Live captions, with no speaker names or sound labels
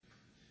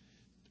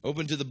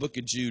Open to the book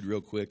of Jude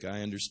real quick. I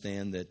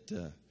understand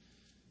that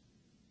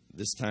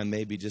this time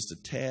may be just a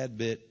tad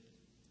bit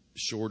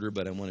shorter,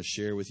 but I want to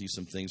share with you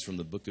some things from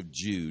the book of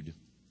Jude.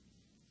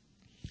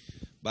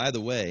 By the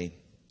way,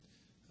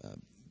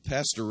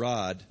 Pastor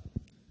Rod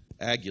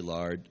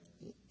Aguilard,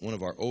 one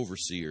of our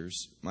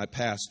overseers, my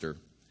pastor,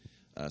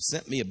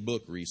 sent me a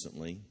book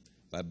recently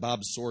by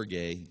Bob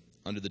Sorge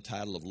under the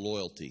title of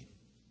Loyalty.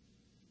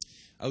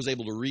 I was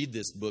able to read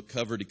this book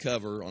cover to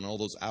cover on all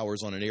those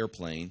hours on an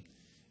airplane.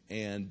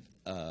 And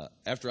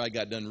after I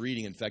got done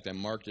reading, in fact, I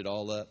marked it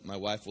all up. My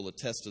wife will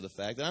attest to the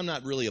fact that I'm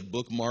not really a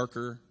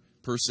bookmarker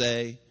per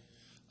se.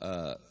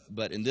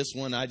 But in this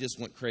one, I just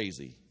went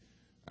crazy.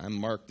 I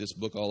marked this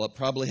book all up.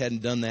 Probably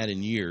hadn't done that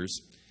in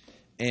years.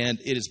 And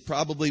it is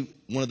probably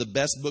one of the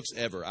best books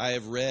ever. I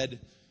have read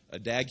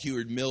Dag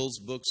Heward-Mills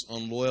books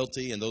on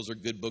loyalty, and those are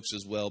good books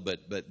as well. But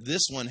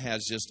this one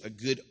has just a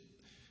good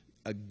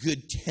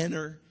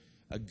tenor,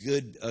 a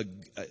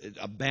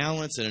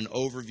balance, and an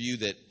overview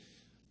that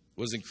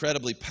was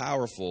incredibly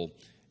powerful.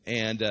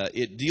 And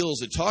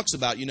it talks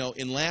about,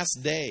 in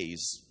last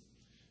days,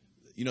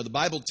 the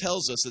Bible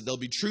tells us that there'll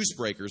be truce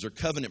breakers or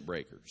covenant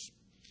breakers.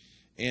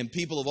 And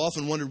people have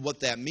often wondered what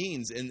that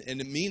means. And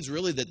it means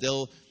really that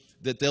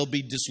there'll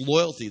be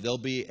disloyalty. There'll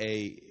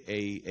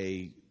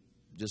be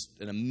just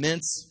an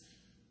immense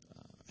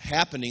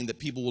happening that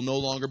people will no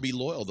longer be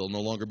loyal. They'll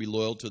no longer be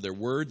loyal to their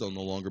word. They'll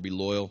no longer be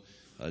loyal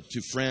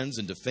to friends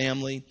and to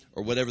family,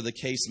 or whatever the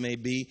case may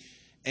be.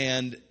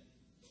 And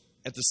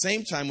at the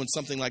same time, when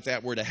something like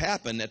that were to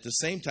happen, at the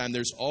same time,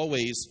 there's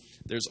always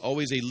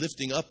a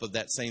lifting up of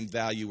that same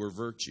value or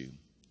virtue.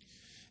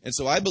 And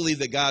so I believe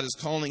that God is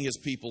calling his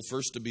people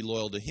first to be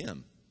loyal to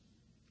him.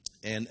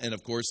 And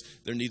of course,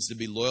 there needs to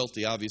be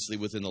loyalty, obviously,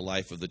 within the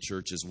life of the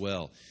church as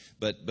well.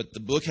 But the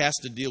book has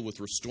to deal with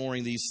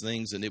restoring these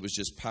things, and it was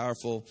just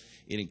powerful.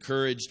 It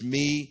encouraged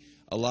me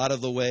a lot of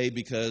the way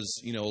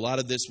because, a lot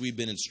of this we've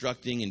been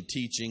instructing and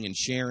teaching and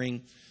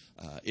sharing.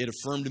 It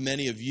affirmed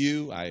many of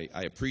you. I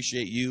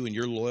appreciate you and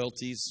your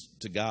loyalties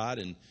to God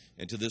and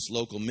to this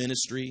local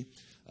ministry.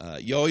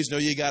 You always know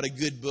you got a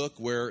good book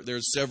where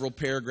there's several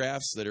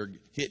paragraphs that are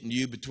hitting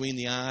you between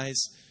the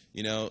eyes.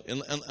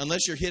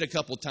 Unless you're hit a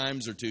couple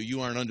times or two,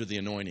 you aren't under the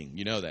anointing.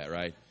 You know that,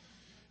 right?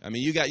 I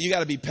mean, you got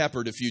to be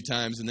peppered a few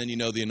times, and then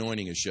the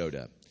anointing has showed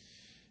up.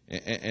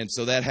 And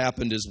so that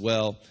happened as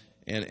well,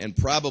 and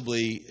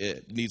probably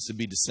it needs to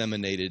be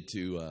disseminated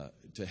to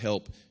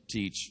help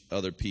teach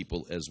other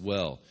people as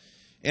well.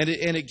 And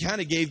it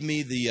kind of gave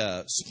me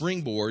the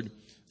springboard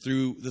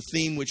through the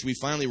theme which we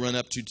finally run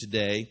up to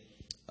today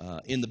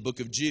in the book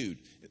of Jude.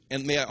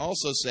 And may I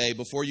also say,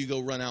 before you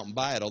go run out and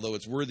buy it, although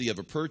it's worthy of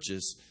a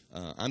purchase,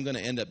 I'm going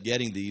to end up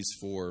getting these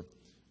for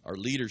our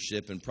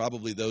leadership and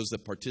probably those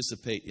that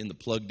participate in the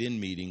plugged-in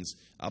meetings.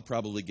 I'll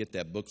probably get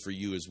that book for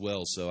you as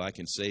well, so I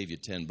can save you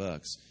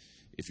 $10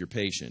 if you're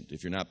patient.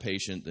 If you're not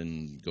patient,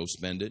 then go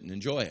spend it and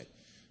enjoy it.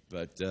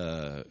 But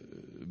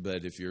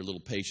if you're a little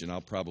patient,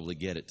 I'll probably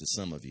get it to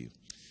some of you.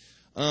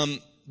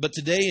 But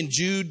today in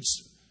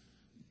Jude's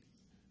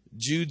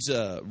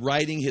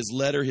writing, his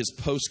letter, his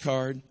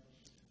postcard,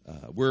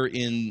 we're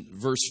in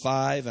verse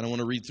 5, and I want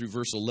to read through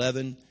verse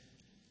 11.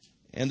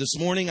 And this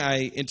morning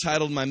I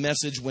entitled my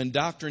message, When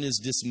Doctrine is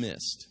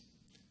Dismissed.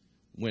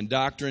 When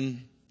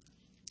Doctrine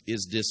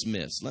is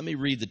Dismissed. Let me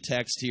read the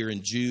text here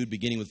in Jude,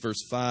 beginning with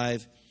verse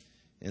 5,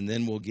 and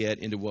then we'll get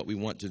into what we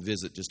want to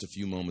visit just a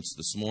few moments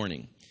this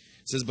morning.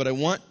 It says, But I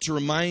want to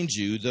remind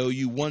you, though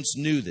you once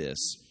knew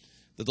this,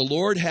 that the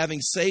Lord, having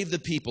saved the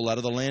people out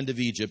of the land of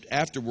Egypt,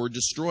 afterward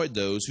destroyed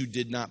those who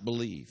did not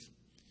believe.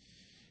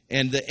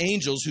 And the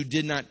angels who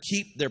did not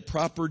keep their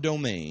proper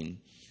domain,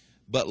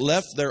 but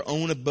left their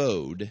own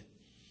abode,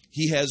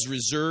 he has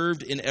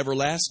reserved in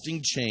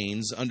everlasting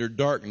chains under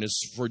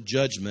darkness for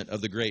judgment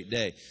of the great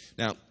day.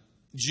 Now,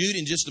 Jude,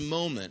 in just a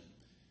moment,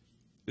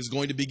 is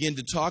going to begin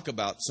to talk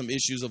about some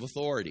issues of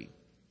authority.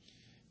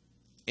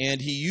 And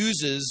he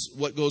uses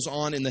what goes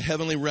on in the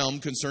heavenly realm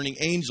concerning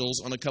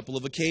angels on a couple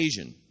of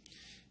occasions.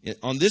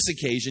 On this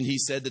occasion, he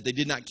said that they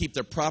did not keep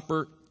their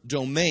proper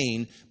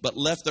domain, but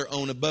left their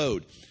own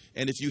abode.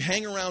 And if you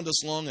hang around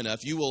us long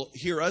enough, you will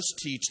hear us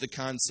teach the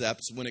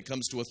concepts when it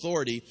comes to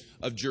authority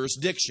of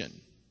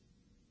jurisdiction.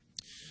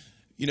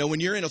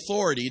 When you're in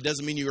authority, it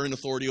doesn't mean you're in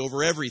authority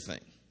over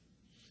everything.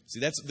 See,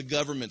 that's the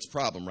government's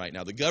problem right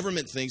now. The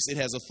government thinks it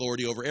has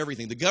authority over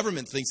everything. The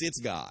government thinks it's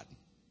God.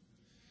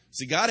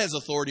 See, God has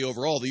authority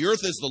over all. The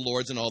earth is the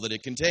Lord's and all that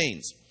it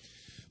contains.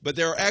 But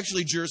there are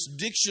actually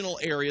jurisdictional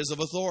areas of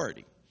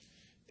authority.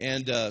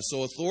 And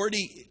so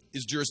authority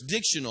is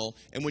jurisdictional,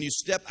 and when you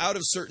step out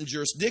of certain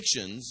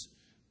jurisdictions,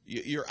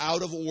 you're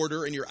out of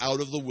order and you're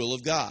out of the will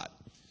of God.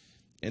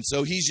 And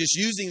so he's just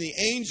using the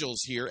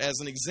angels here as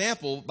an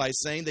example by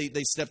saying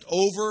they stepped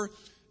over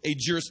a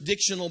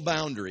jurisdictional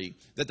boundary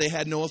that they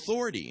had no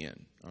authority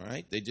in. All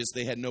right?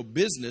 They had no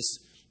business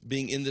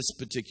being in this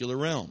particular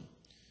realm.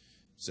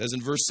 It says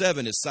in verse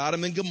 7, As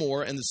Sodom and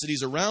Gomorrah and the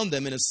cities around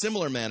them in a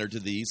similar manner to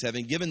these,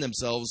 having given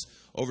themselves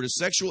over to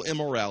sexual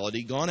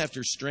immorality, gone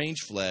after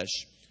strange flesh,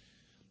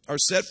 are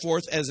set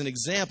forth as an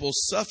example,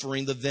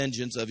 suffering the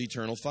vengeance of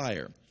eternal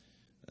fire.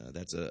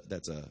 That's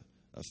a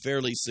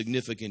fairly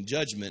significant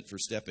judgment for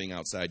stepping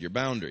outside your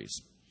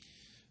boundaries.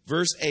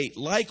 Verse 8,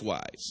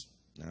 likewise.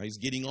 Now he's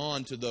getting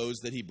on to those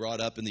that he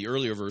brought up in the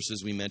earlier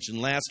verses we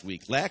mentioned last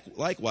week.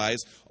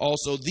 Likewise,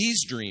 also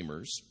these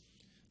dreamers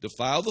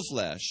defile the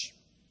flesh,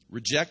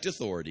 reject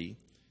authority,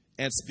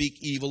 and speak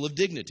evil of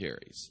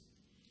dignitaries.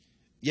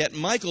 Yet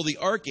Michael the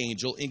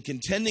archangel, in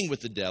contending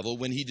with the devil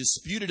when he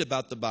disputed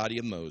about the body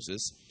of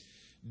Moses,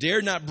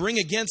 dared not bring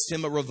against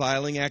him a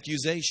reviling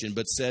accusation,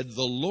 but said,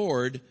 "The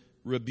Lord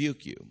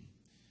rebuke you."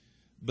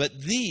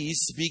 But these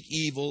speak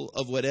evil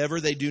of whatever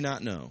they do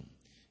not know,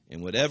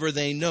 and whatever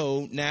they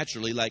know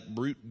naturally, like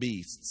brute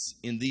beasts.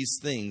 In these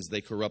things they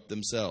corrupt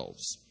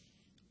themselves.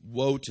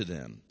 Woe to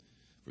them,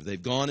 for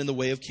they've gone in the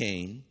way of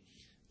Cain.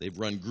 They've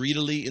run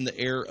greedily in the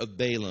error of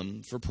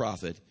Balaam for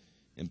profit,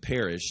 and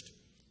perished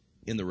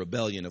in the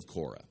rebellion of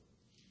Korah.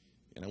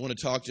 And I want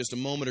to talk just a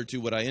moment or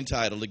two what I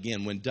entitled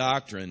again, When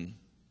Doctrine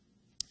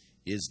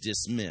is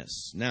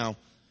Dismissed. Now,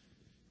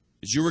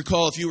 as you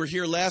recall, if you were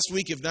here last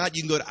week, if not,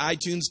 you can go to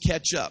iTunes,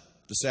 catch up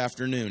this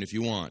afternoon if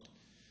you want.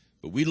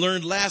 But we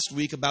learned last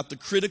week about the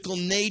critical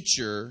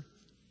nature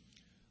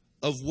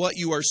of what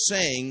you are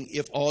saying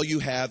if all you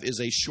have is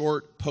a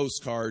short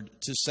postcard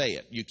to say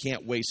it. You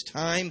can't waste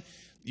time.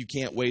 You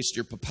can't waste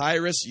your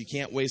papyrus. You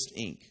can't waste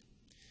ink.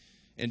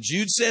 And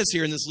Jude says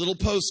here in this little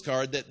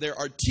postcard that there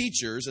are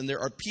teachers and there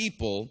are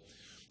people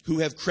who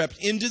have crept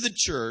into the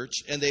church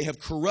and they have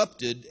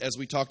corrupted, as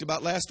we talked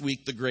about last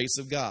week, the grace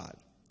of God.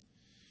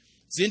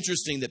 It's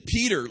interesting that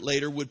Peter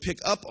later would pick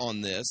up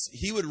on this.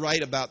 He would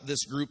write about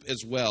this group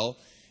as well.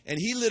 And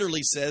he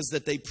literally says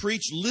that they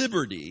preach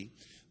liberty,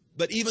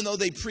 but even though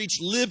they preach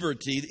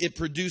liberty, it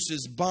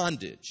produces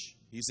bondage.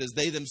 He says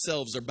they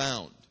themselves are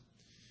bound.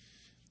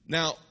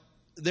 Now,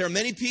 there are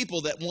many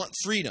people that want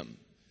freedom,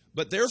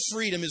 but their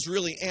freedom is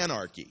really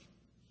anarchy.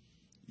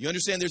 You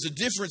understand there's a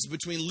difference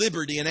between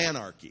liberty and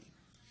anarchy.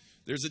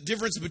 There's a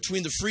difference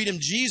between the freedom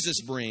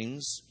Jesus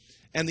brings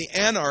and the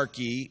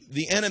anarchy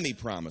the enemy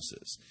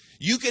promises.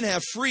 You can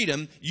have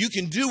freedom. You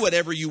can do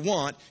whatever you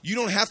want. You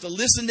don't have to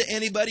listen to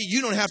anybody.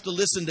 You don't have to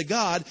listen to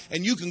God.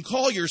 And you can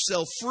call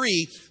yourself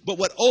free. But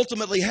what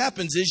ultimately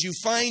happens is you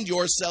find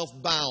yourself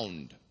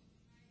bound.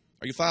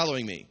 Are you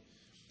following me?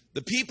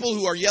 The people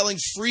who are yelling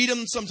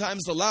freedom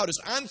sometimes the loudest,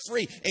 I'm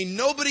free, ain't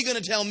nobody going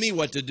to tell me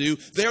what to do.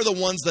 They're the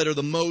ones that are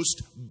the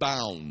most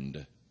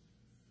bound.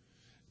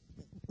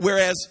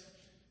 Whereas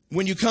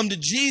when you come to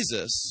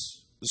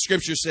Jesus, the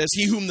scripture says,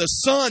 he whom the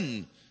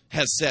Son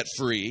has set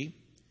free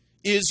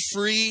is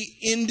free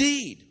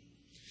indeed.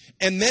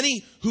 And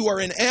many who are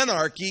in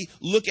anarchy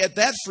look at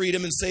that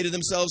freedom and say to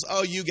themselves,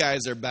 oh, you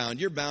guys are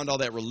bound. You're bound all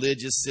that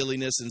religious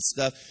silliness and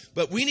stuff.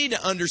 But we need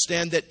to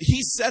understand that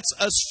he sets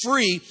us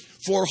free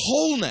for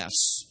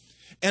wholeness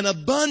and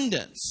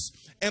abundance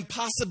and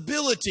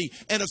possibility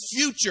and a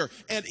future.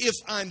 And if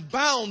I'm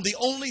bound, the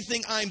only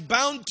thing I'm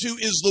bound to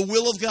is the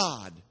will of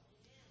God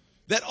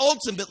that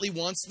ultimately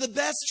wants the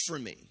best for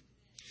me.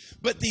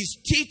 But these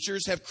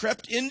teachers have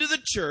crept into the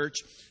church,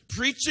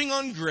 preaching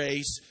on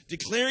grace,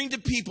 declaring to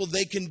people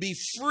they can be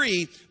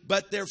free,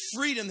 but their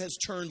freedom has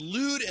turned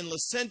lewd and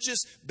licentious.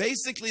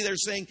 Basically, they're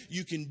saying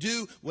you can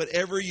do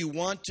whatever you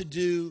want to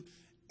do,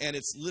 and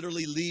it's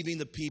literally leaving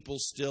the people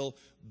still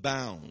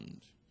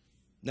bound.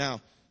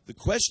 Now, the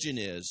question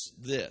is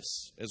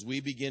this, as we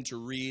begin to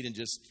read and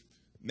just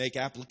make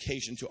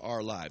application to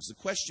our lives.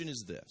 The question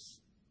is this.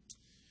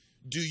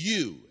 Do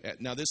you,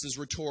 now this is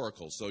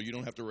rhetorical, so you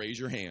don't have to raise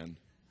your hand.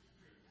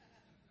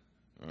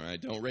 All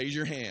right, don't raise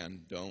your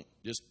hand. Don't,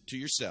 just to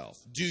yourself.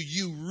 Do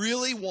you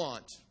really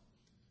want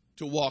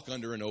to walk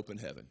under an open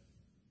heaven?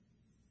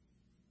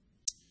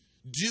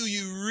 Do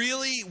you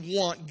really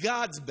want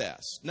God's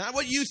best? Not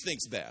what you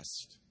think's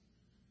best.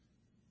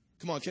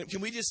 Come on,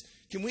 can we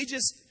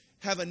just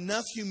have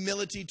enough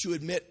humility to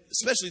admit,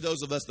 especially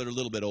those of us that are a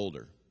little bit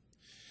older,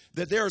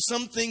 that there are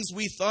some things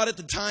we thought at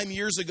the time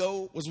years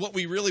ago was what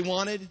we really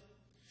wanted,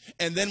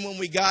 and then when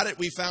we got it,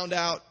 we found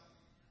out,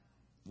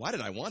 why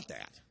did I want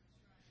that?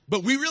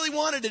 But we really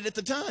wanted it at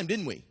the time,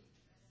 didn't we?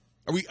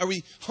 Are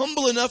we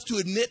humble enough to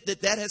admit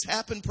that that has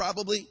happened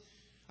probably?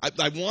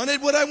 I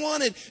wanted what I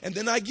wanted, and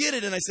then I get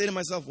it, and I say to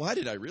myself, why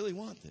did I really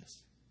want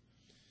this?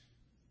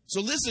 So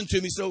listen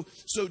to me. So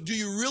do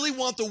you really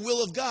want the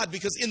will of God?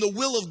 Because in the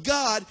will of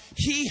God,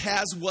 he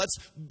has what's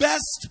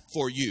best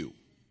for you.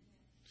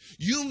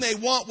 You may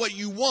want what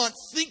you want,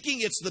 thinking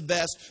it's the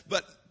best,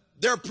 but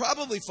there are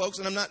probably folks,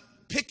 and I'm not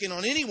picking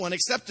on anyone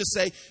except to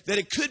say that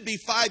it could be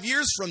 5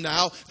 years from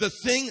now, the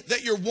thing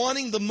that you're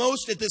wanting the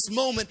most at this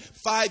moment,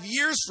 5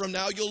 years from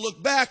now, you'll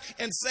look back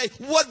and say,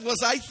 what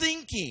was I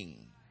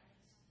thinking?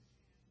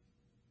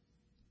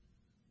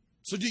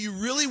 So do you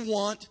really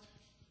want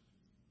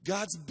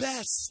God's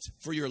best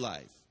for your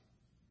life?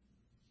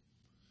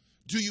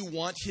 Do you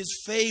want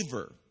his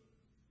favor?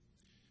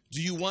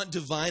 Do you want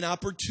divine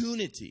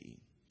opportunity?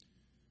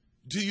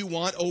 Do you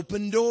want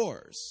open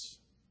doors?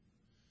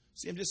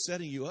 See, I'm just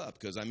setting you up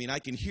because, I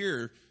can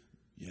hear,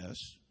 yes.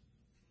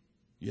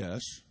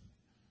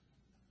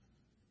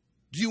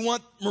 Do you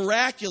want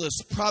miraculous,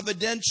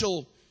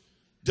 providential,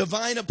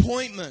 divine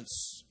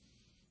appointments?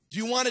 Do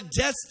you want a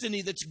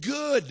destiny that's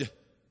good?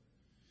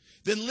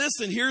 Then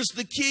listen, here's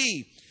the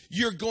key.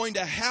 You're going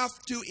to have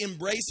to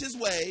embrace his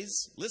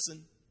ways.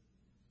 Listen,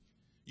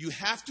 you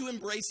have to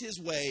embrace his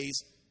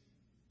ways.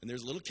 And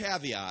there's a little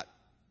caveat.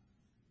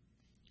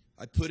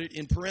 I put it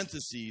in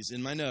parentheses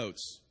in my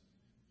notes.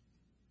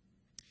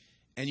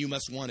 And you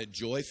must want it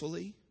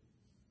joyfully,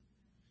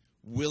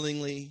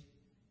 willingly,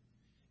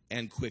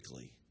 and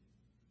quickly.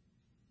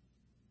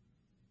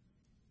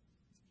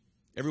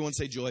 Everyone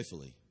say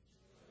joyfully,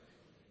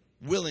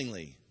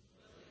 willingly,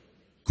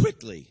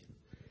 quickly.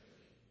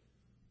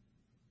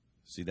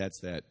 See, that's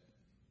that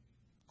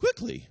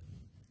quickly.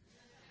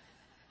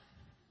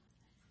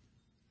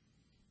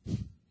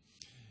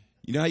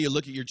 You know how you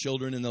look at your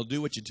children and they'll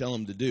do what you tell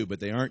them to do, but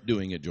they aren't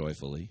doing it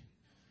joyfully.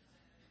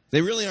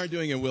 They really aren't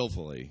doing it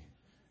willfully.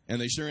 And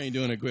they sure ain't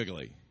doing it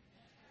quickly.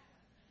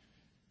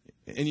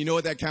 And you know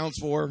what that counts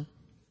for?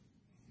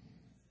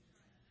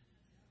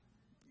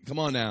 Come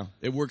on now.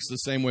 It works the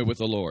same way with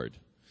the Lord.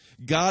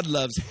 God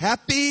loves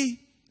happy,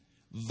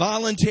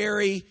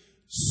 voluntary,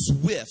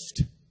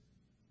 swift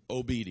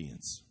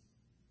obedience.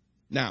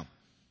 Now,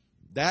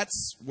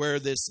 that's where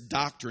this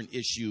doctrine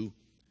issue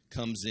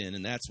comes in,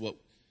 and that's what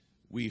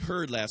we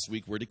heard last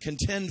week we're to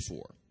contend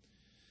for.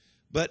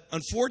 But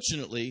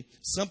unfortunately,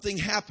 something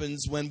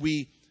happens when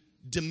we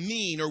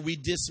demean or we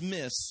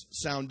dismiss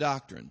sound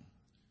doctrine.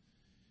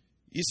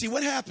 You see,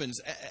 what happens?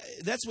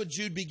 That's what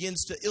Jude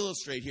begins to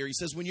illustrate here. He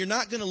says, when you're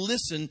not going to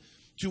listen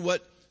to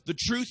what the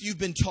truth you've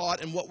been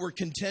taught and what we're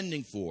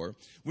contending for,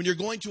 when you're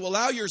going to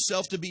allow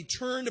yourself to be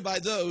turned by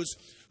those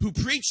who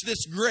preach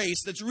this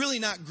grace that's really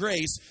not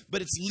grace,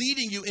 but it's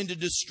leading you into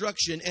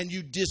destruction, and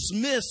you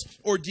dismiss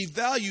or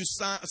devalue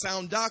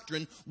sound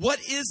doctrine, what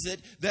is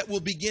it that will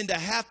begin to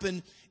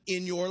happen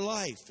in your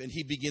life? And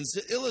he begins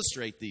to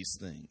illustrate these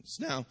things.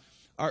 Now,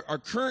 our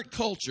current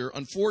culture,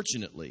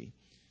 unfortunately,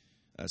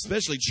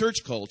 especially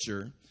church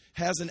culture,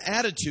 has an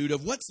attitude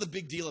of, what's the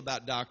big deal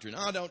about doctrine?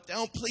 Oh,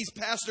 don't please,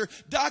 Pastor.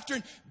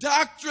 Doctrine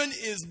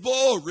is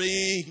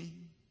boring.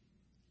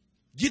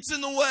 Gets in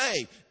the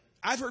way.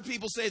 I've heard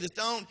people say this,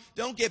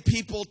 don't get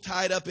people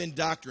tied up in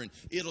doctrine.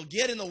 It'll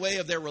get in the way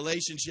of their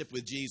relationship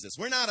with Jesus.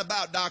 We're not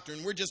about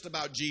doctrine, we're just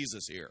about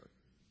Jesus here.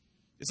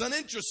 It's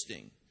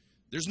uninteresting.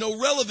 There's no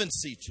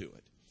relevancy to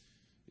it.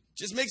 It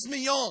just makes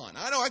me yawn.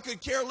 I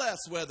could care less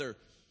whether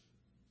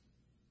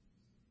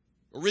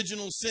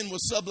original sin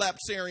was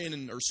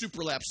sublapsarian or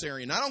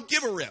supralapsarian. I don't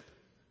give a rip.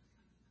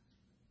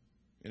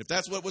 And if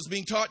that's what was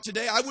being taught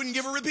today, I wouldn't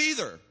give a rip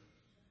either.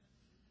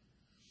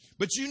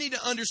 But you need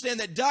to understand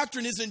that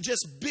doctrine isn't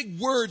just big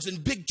words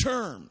and big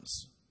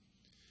terms.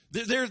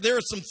 There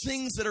are some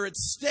things that are at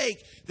stake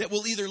that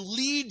will either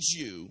lead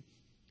you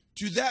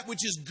to that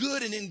which is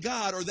good and in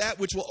God, or that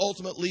which will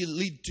ultimately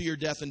lead to your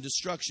death and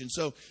destruction.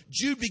 So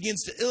Jude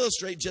begins to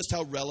illustrate just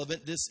how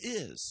relevant this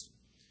is.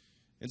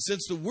 And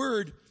since the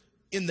word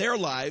in their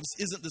lives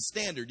isn't the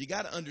standard, you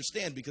got to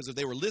understand, because if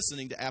they were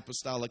listening to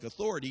apostolic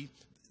authority,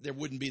 there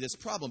wouldn't be this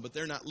problem. But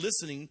they're not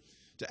listening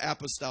to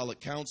apostolic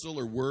counsel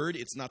or word.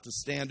 It's not the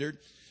standard.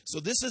 So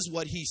this is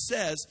what he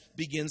says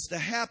begins to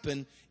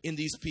happen in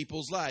these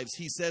people's lives.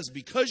 He says,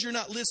 because you're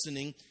not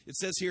listening, it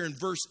says here in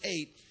verse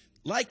 8,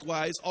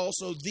 likewise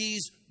also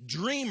these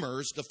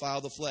dreamers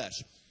defile the flesh.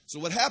 So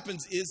what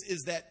happens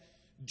is that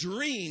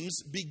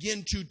dreams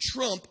begin to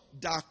trump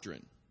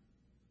doctrine.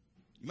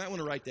 You might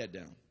want to write that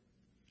down.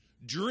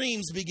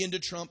 Dreams begin to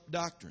trump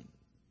doctrine.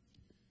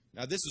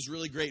 Now, this is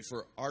really great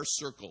for our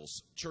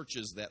circles,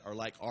 churches that are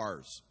like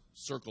ours,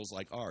 circles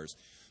like ours,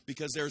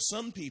 because there are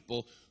some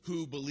people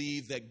who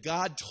believe that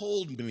God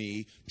told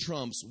me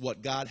trumps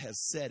what God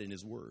has said in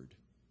his word.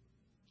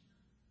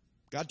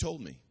 God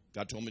told me.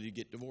 God told me to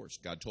get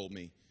divorced. God told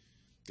me,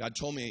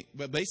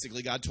 but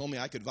basically God told me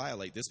I could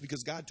violate this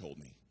because God told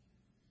me.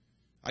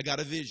 I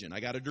got a vision. I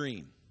got a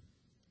dream.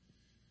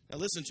 Now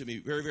listen to me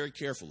very, very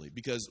carefully,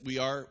 because we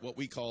are what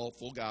we call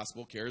full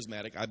gospel,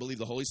 charismatic. I believe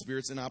the Holy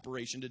Spirit's in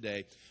operation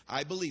today.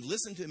 I believe,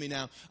 listen to me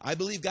now, I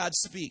believe God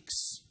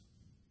speaks.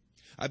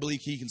 I believe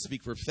he can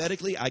speak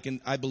prophetically.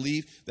 I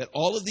believe that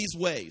all of these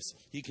ways,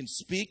 he can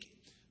speak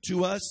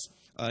to us.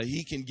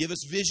 He can give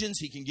us visions.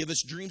 He can give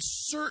us dreams.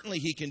 Certainly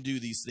he can do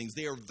these things.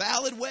 They are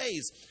valid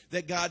ways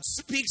that God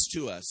speaks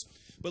to us.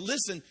 But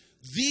listen,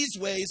 these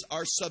ways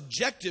are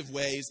subjective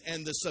ways,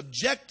 and the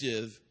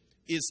subjective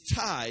is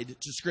tied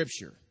to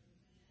Scripture.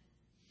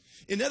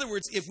 In other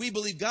words, if we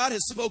believe God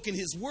has spoken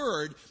his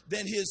word,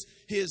 then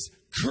his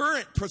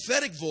current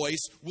prophetic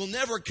voice will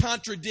never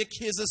contradict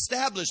his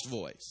established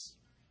voice.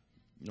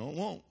 No, it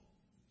won't.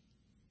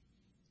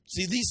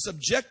 See, these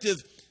subjective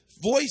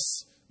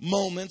voice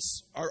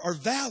moments are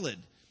valid,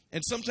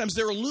 and sometimes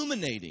they're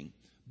illuminating,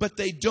 but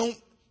they don't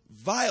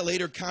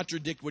violate or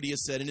contradict what he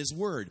has said in his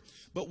word.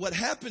 But what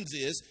happens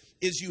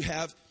is you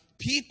have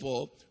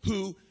people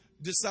who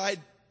decide,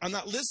 I'm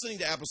not listening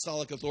to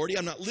apostolic authority.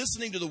 I'm not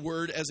listening to the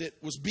word as it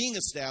was being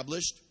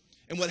established.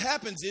 And what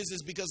happens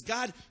is because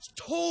God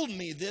told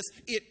me this,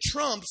 it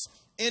trumps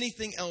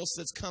anything else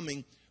that's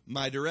coming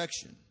my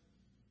direction.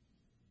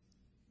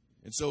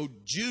 And so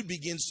Jude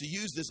begins to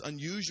use this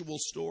unusual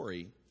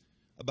story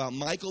about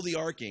Michael the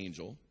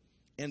archangel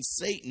and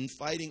Satan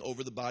fighting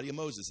over the body of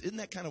Moses. Isn't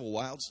that kind of a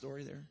wild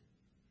story there?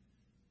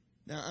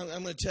 Now,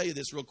 I'm going to tell you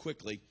this real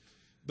quickly,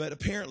 but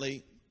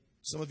apparently,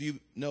 some of you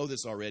know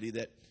this already,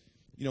 that,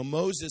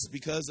 Moses,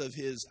 because of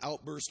his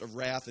outburst of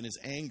wrath and his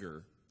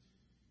anger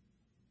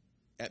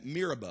at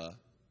Meribah,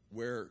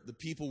 where the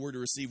people were to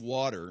receive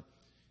water,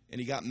 and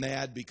he got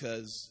mad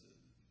because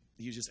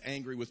he was just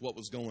angry with what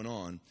was going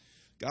on.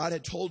 God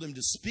had told him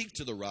to speak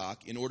to the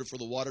rock in order for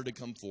the water to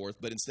come forth,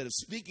 but instead of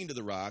speaking to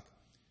the rock,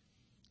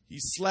 he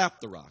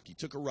slapped the rock. He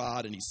took a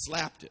rod and he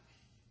slapped it.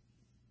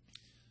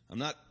 I'm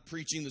not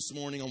preaching this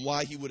morning on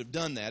why he would have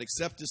done that,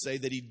 except to say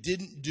that he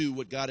didn't do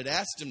what God had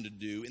asked him to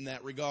do in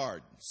that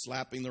regard,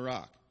 slapping the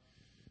rock.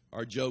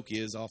 Our joke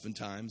is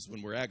oftentimes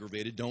when we're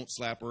aggravated, don't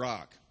slap a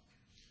rock.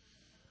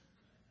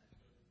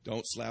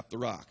 Don't slap the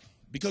rock.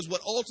 Because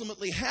what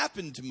ultimately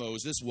happened to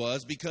Moses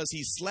was because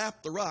he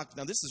slapped the rock.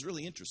 Now, this is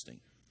really interesting.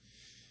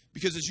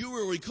 Because as you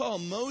will recall,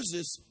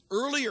 Moses,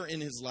 earlier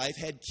in his life,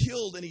 had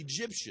killed an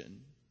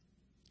Egyptian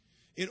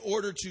in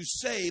order to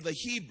save a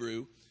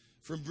Hebrew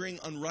from being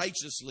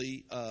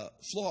unrighteously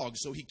flogged.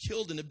 So he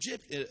killed an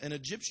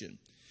Egyptian.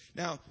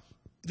 Now,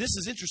 this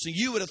is interesting.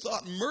 You would have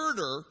thought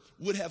murder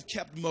would have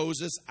kept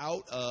Moses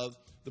out of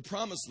the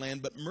promised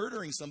land, but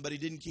murdering somebody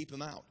didn't keep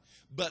him out.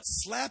 But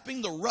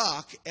slapping the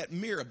rock at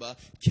Meribah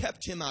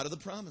kept him out of the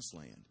promised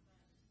land.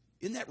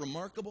 Isn't that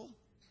remarkable?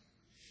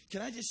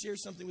 Can I just share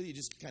something with you?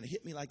 Just kind of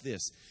hit me like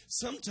this.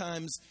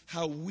 Sometimes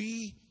how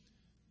we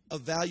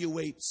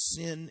evaluate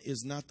sin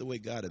is not the way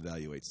God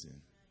evaluates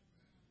sin.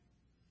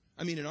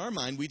 I mean, in our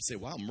mind, we'd say,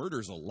 wow,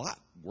 murder's a lot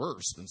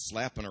worse than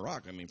slapping a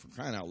rock. I mean, for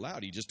crying out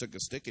loud, he just took a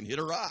stick and hit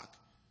a rock.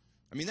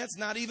 I mean, that's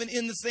not even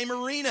in the same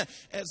arena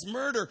as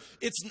murder.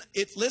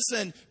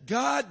 Listen,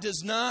 God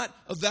does not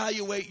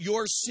evaluate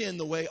your sin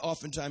the way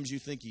oftentimes you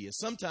think he is.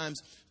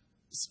 Sometimes,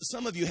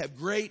 some of you have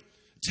great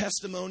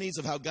testimonies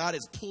of how God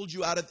has pulled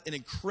you out of an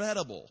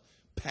incredible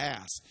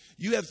past.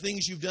 You have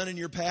things you've done in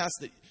your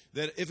past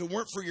that if it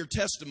weren't for your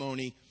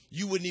testimony,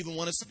 you wouldn't even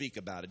want to speak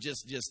about it.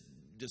 Just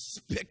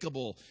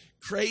despicable,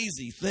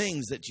 crazy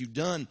things that you've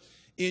done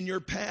in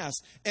your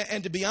past.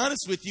 And to be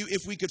honest with you,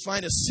 if we could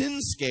find a sin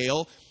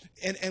scale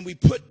and we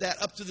put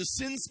that up to the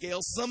sin scale,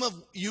 some of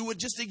you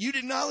you'd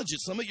acknowledge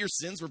it. Some of your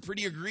sins were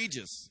pretty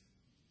egregious.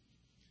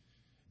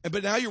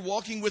 But now you're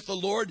walking with the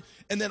Lord,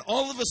 and then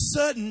all of a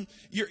sudden,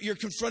 you're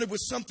confronted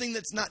with something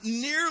that's not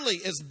nearly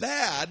as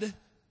bad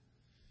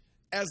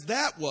as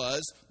that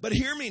was. But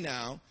hear me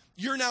now,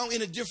 you're now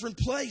in a different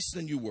place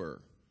than you were.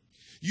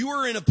 You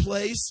are in a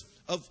place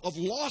of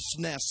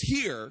lostness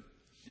here,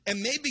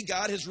 and maybe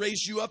God has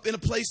raised you up in a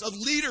place of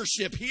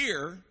leadership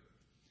here.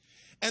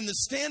 And the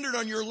standard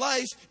on your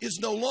life is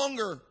no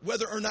longer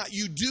whether or not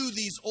you do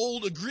these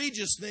old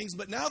egregious things,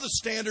 but now the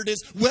standard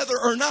is whether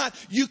or not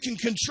you can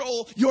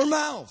control your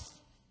mouth.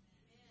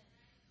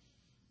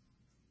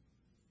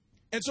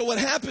 And so what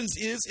happens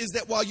is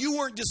that while you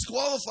weren't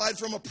disqualified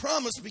from a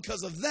promise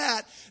because of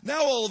that,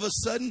 now all of a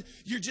sudden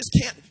you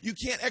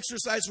can't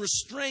exercise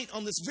restraint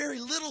on this very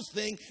little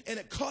thing, and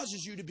it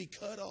causes you to be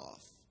cut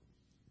off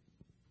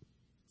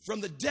from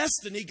the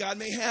destiny God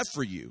may have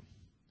for you.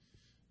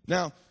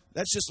 Now,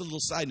 that's just a little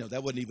side note.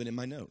 That wasn't even in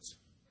my notes.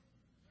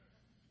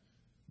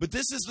 But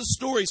this is the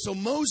story. So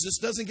Moses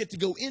doesn't get to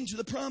go into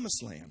the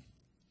promised land.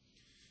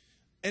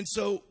 And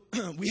so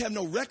we have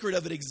no record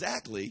of it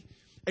exactly,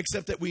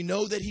 except that we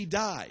know that he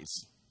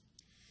dies.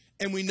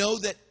 And we know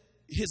that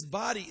his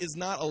body is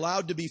not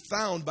allowed to be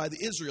found by the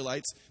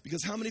Israelites,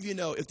 because how many of you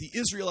know if the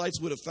Israelites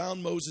would have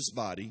found Moses'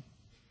 body,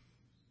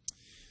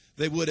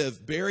 they would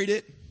have buried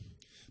it,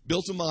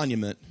 built a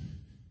monument,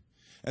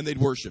 and they'd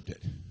worshiped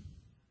it.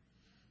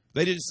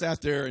 They just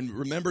sat there and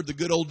remembered the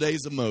good old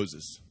days of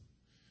Moses.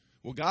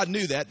 Well, God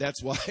knew that.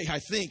 That's why I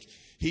think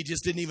he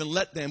just didn't even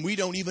let them. We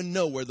don't even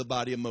know where the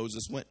body of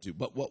Moses went to.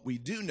 But what we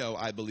do know,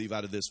 I believe,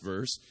 out of this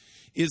verse,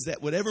 is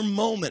that whatever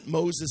moment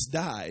Moses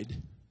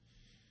died,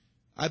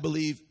 I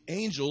believe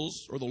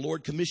angels, or the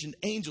Lord commissioned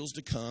angels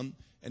to come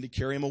and to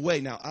carry him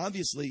away. Now,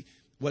 obviously,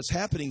 what's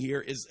happening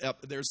here is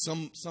there's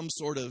some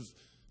sort of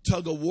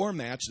tug-of-war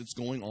match that's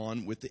going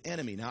on with the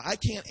enemy. Now, I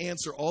can't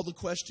answer all the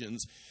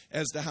questions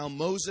as to how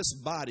Moses'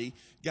 body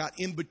got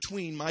in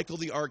between Michael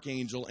the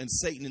archangel and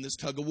Satan in this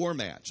tug-of-war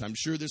match. I'm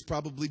sure there's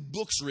probably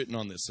books written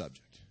on this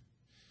subject.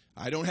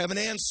 I don't have an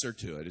answer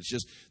to it. It's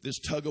just this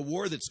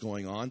tug-of-war that's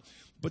going on.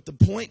 But the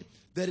point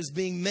that is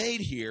being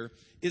made here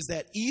is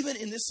that even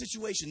in this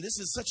situation, this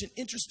is such an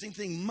interesting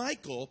thing.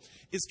 Michael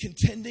is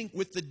contending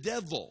with the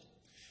devil.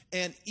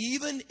 And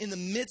even in the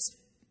midst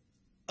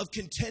of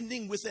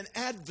contending with an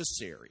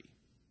adversary,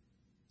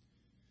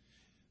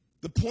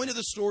 the point of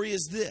the story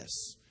is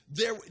this.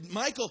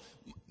 Michael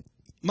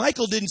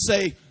didn't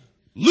say,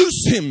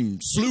 "Loose him,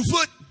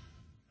 Slewfoot."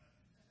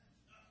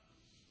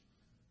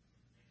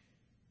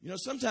 You know,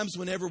 sometimes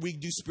whenever we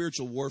do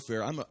spiritual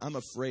warfare, I'm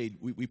afraid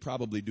we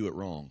probably do it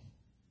wrong.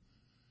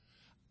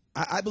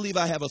 I believe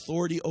I have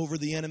authority over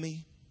the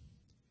enemy.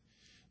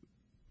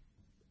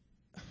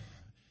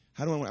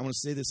 How do I want to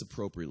say this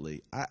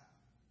appropriately?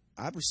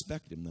 I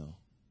respect him, though.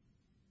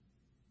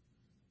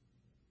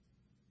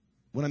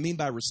 What I mean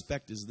by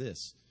respect is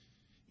this.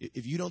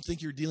 If you don't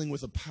think you're dealing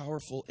with a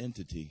powerful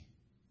entity,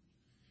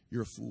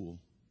 you're a fool.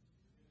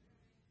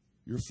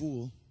 You're a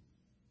fool.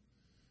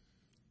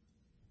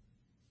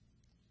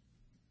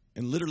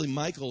 And literally,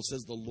 Michael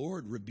says, the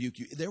Lord rebuke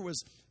you. There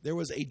was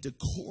a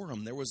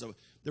decorum. There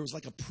was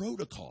like a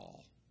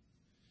protocol.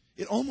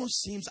 It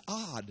almost seems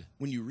odd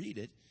when you read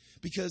it,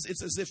 because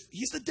it's as if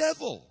he's the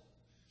devil.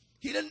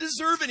 He doesn't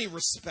deserve any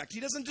respect.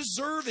 He doesn't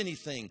deserve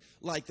anything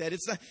like that.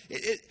 It's not.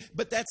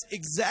 But that's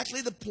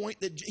exactly the point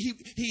that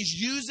he's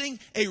using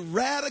a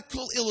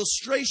radical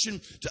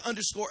illustration to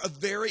underscore a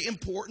very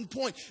important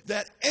point,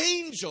 that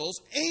angels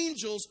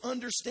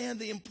understand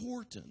the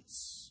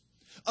importance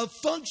of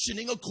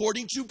functioning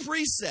according to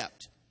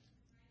precept.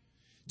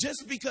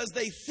 Just because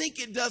they think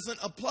it doesn't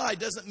apply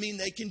doesn't mean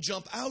they can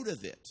jump out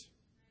of it.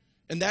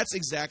 And that's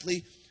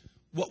exactly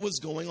what was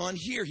going on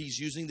here. He's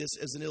using this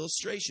as an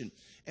illustration.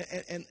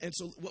 And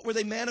so what were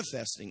they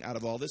manifesting out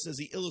of all this as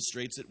he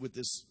illustrates it with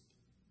this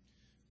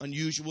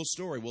unusual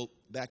story? Well,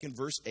 back in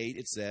verse 8,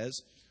 it says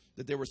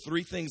that there were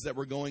three things that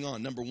were going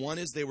on. Number one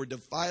is they were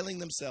defiling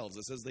themselves.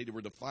 It says they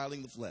were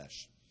defiling the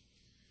flesh.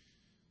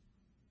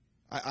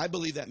 I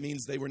believe that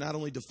means they were not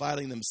only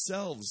defiling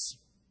themselves,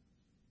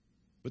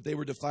 but they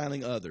were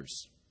defiling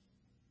others.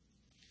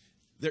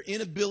 Their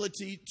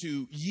inability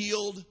to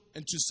yield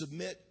and to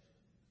submit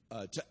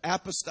to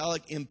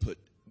apostolic input,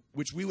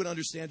 which we would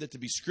understand that to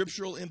be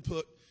scriptural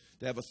input,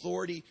 to have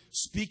authority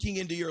speaking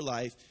into your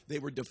life, they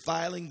were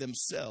defiling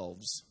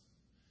themselves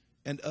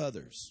and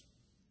others.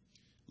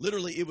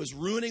 Literally, it was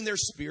ruining their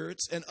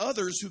spirits and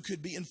others who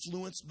could be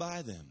influenced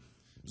by them.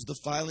 It was the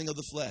defiling of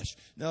the flesh.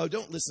 No,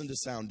 don't listen to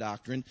sound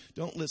doctrine.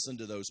 Don't listen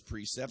to those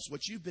precepts.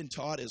 What you've been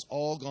taught is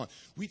all gone.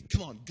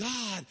 Come on,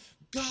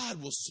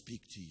 God will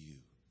speak to you.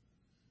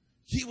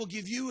 He will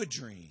give you a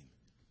dream.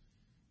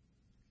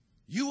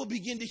 You will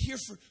begin to hear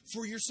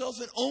for yourself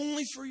and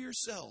only for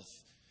yourself.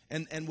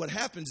 And what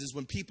happens is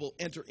when people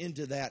enter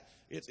into that,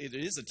 it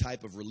is a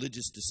type of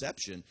religious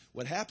deception.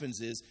 What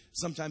happens is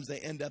sometimes they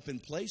end up in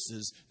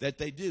places that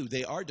they do.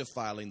 They are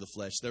defiling the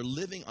flesh. They're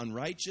living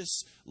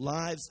unrighteous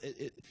lives.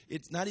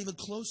 It's not even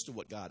close to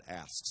what God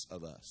asks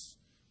of us.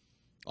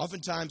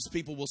 Oftentimes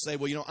people will say,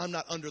 well, I'm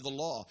not under the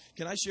law.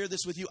 Can I share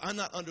this with you? I'm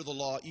not under the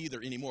law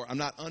either anymore. I'm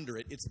not under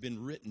it. It's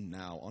been written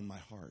now on my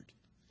heart.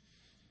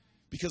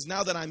 Because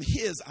now that I'm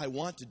His, I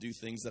want to do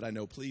things that I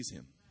know please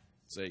Him.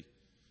 See?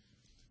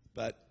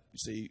 But, you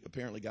see,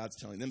 apparently God's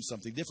telling them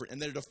something different. And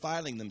they're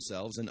defiling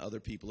themselves and other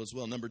people as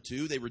well. Number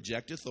two, they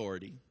reject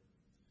authority.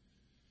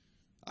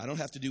 I don't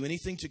have to do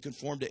anything to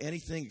conform to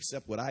anything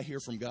except what I hear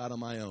from God on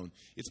my own.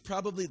 It's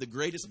probably the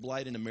greatest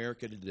blight in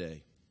America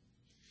today,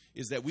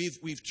 is that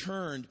we've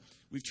turned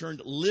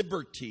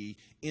liberty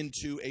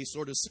into a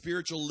sort of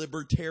spiritual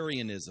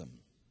libertarianism,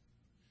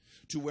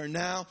 to where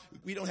now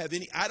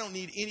I don't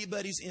need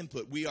anybody's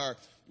input. We are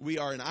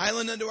an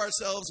island unto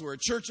ourselves. We're a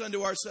church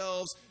unto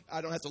ourselves. I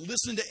don't have to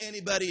listen to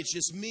anybody. It's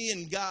just me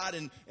and God,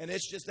 and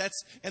it's just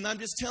and I'm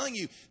just telling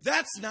you,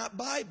 that's not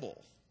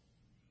Bible.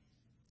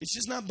 It's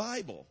just not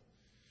Bible.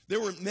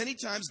 There were many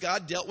times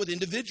God dealt with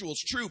individuals,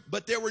 true,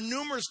 but there were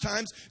numerous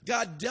times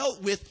God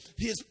dealt with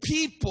His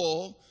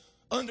people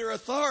under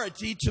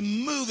authority to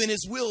move in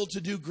His will to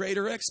do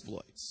greater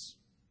exploits.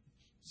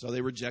 So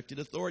they rejected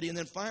authority. And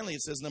then finally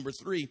it says, number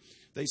three,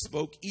 they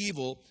spoke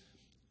evil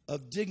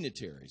of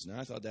dignitaries. Now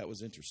I thought that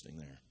was interesting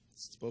there.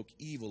 Spoke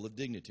evil of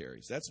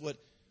dignitaries. That's what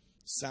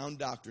sound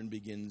doctrine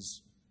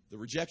begins, the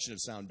rejection of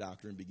sound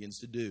doctrine begins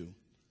to do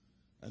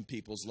in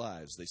people's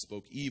lives. They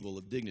spoke evil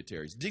of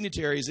dignitaries.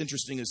 Dignitaries,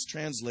 interesting, is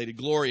translated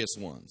glorious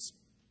ones.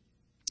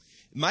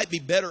 It might be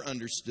better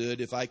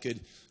understood if I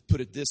could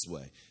put it this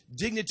way.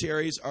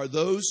 Dignitaries are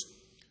those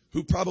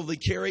who probably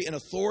carry an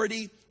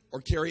authority or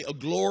carry a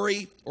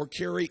glory or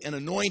carry an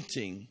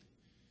anointing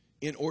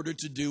in order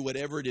to do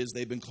whatever it is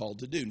they've been called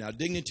to do. Now,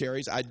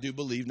 dignitaries, I do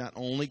believe, not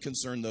only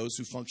concern those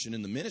who function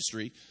in the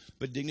ministry,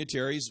 but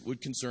dignitaries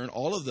would concern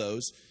all of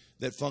those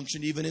that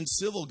function even in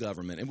civil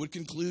government, and would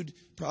conclude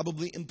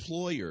probably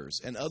employers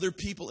and other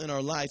people in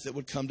our life that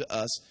would come to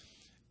us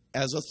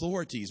as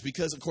authorities.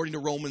 Because according to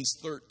Romans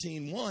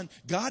 13:1,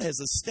 God has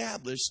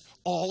established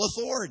all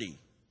authority.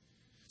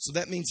 So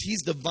that means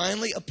He's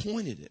divinely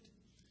appointed it.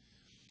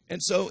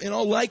 And so in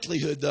all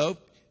likelihood, though,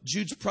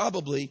 Jude's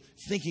probably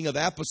thinking of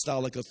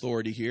apostolic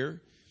authority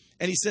here.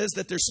 And he says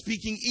that they're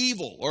speaking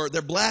evil, or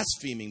they're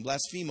blaspheming.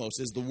 Blasphemos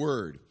is the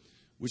word,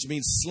 which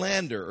means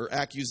slander or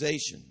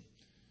accusation.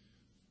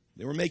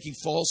 They were making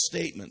false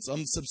statements,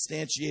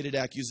 unsubstantiated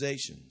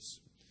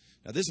accusations.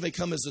 Now, this may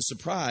come as a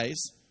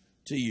surprise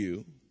to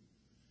you,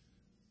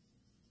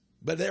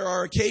 but there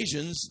are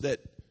occasions that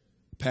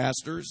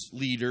pastors,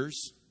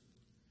 leaders,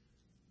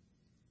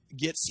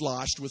 get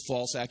sloshed with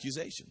false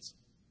accusations.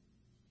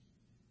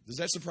 Does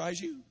that surprise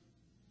you?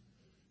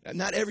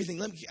 Not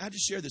everything. I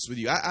just share this with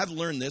you. I've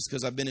learned this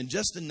because I've been in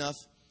just enough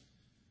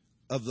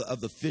of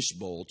the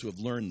fishbowl to have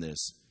learned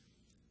this,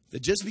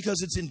 that just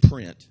because it's in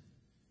print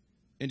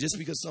and just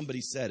because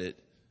somebody said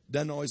it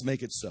doesn't always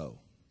make it so.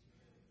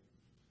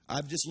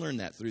 I've just learned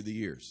that through the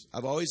years.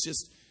 I've always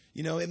just,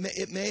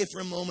 it may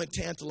for a moment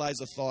tantalize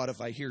a thought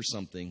if I hear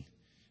something.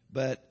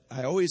 But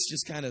I always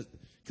just kind of,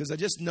 because I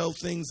just know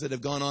things that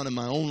have gone on in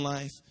my own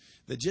life,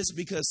 that just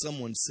because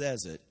someone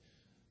says it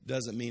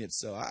doesn't mean it's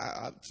so.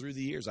 Through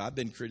the years, I've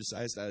been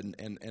criticized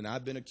and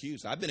I've been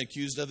accused. I've been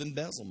accused of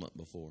embezzlement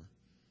before.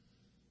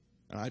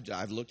 And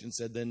I've looked and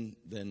said,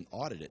 then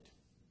audit it.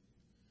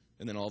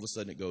 And then all of a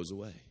sudden it goes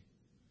away.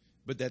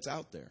 But that's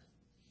out there.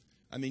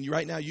 I mean,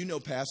 right now you know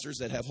pastors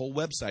that have whole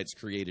websites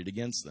created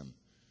against them.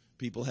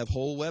 People have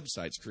whole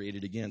websites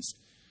created against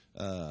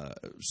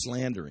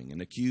slandering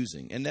and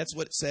accusing. And that's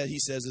what he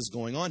says is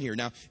going on here.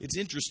 Now, it's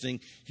interesting.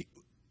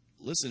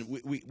 Listen,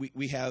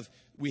 we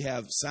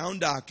have sound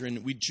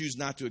doctrine. We choose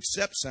not to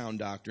accept sound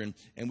doctrine,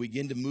 and we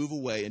begin to move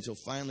away until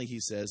finally he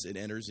says it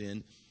enters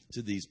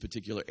into these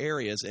particular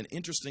areas. And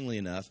interestingly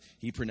enough,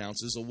 he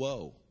pronounces a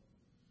woe.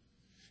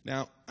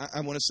 Now,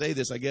 I want to say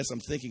this. I guess I'm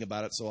thinking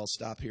about it, so I'll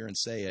stop here and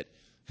say it.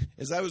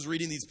 As I was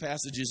reading these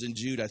passages in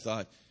Jude, I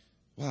thought,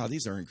 wow,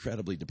 these are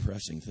incredibly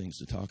depressing things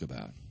to talk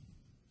about.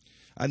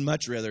 I'd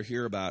much rather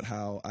hear about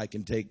how I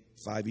can take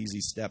 5 easy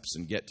steps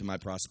and get to my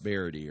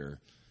prosperity, or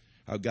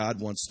how God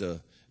wants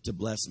to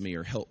bless me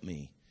or help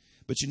me.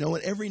 But you know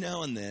what? Every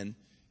now and then,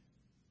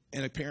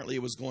 and apparently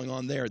it was going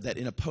on there, that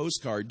in a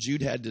postcard,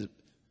 Jude had to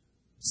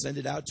send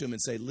it out to him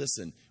and say,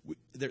 listen,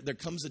 there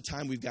comes a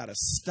time we've got to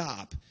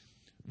stop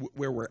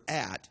where we're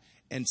at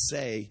and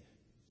say,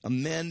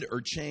 amend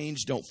or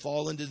change, don't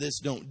fall into this,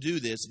 don't do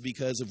this,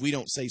 because if we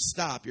don't say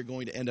stop, you're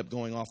going to end up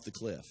going off the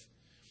cliff.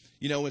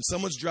 You know, when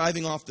someone's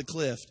driving off the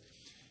cliff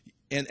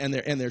and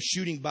they're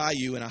shooting by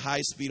you in a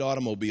high-speed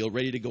automobile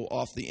ready to go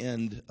off the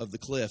end of the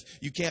cliff,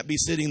 you can't be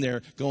sitting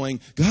there going,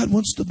 God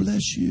wants to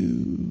bless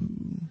you.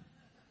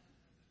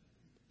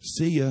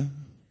 See ya.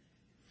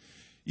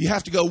 You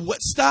have to go,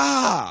 what?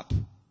 Stop.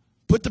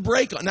 Put the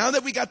brake on. Now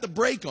that we got the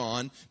brake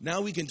on,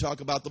 now we can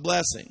talk about the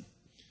blessing.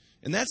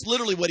 And that's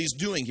literally what he's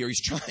doing here.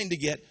 He's trying to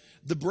get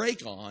the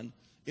brake on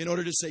in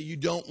order to say you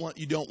don't want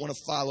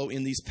to follow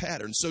in these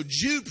patterns. So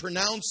Jude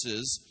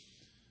pronounces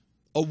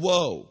a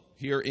woe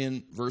here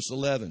in verse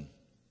 11.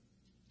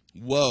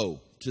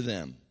 Woe to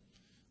them.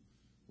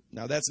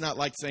 Now that's not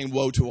like saying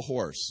woe to a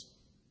horse.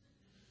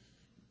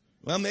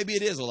 Well, maybe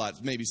it is a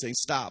lot. Maybe saying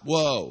stop,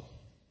 woe.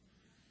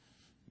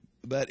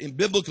 But in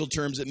biblical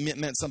terms, it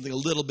meant something a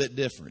little bit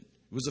different.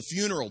 It was a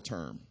funeral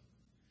term.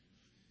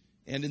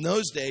 And in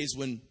those days,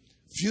 when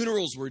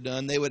funerals were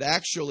done, they would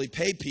actually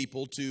pay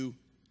people to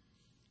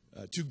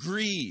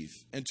grieve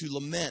and to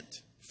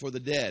lament for the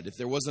dead. If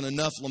there wasn't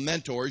enough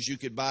lamentors, you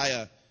could buy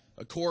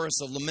a chorus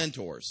of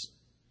lamentors.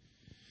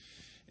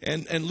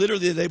 And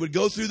literally they would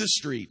go through the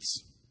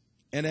streets,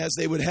 and as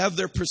they would have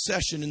their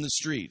procession in the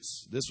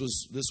streets, this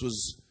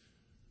was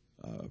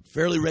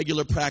fairly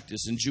regular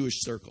practice in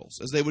Jewish circles.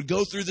 As they would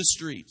go through the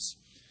streets,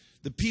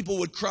 the people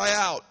would cry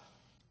out,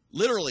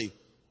 literally,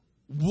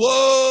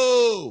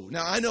 woe!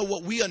 Now, I know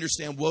what we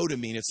understand woe to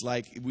mean. It's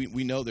like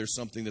we know there's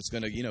something that's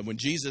going to, when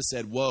Jesus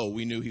said woe,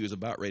 we knew he was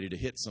about ready to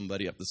hit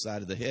somebody up the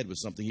side of the head with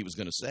something he was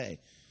going to say.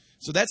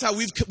 So that's how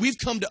we've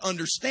come to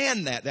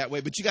understand that way.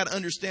 But you got to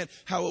understand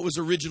how it was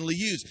originally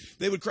used.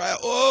 They would cry out,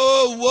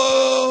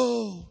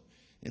 oh, woe!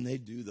 And they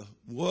do the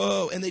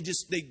woe. And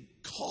they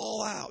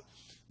call out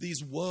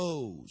these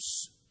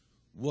woes.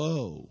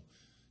 Woe.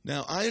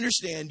 Now, I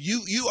understand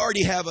you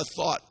already have a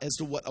thought as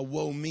to what a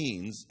woe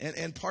means,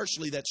 and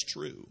partially that's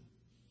true.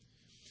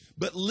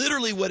 But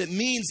literally what it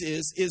means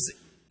is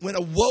when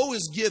a woe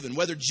is given,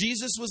 whether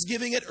Jesus was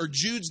giving it or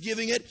Jude's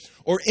giving it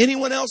or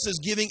anyone else is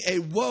giving a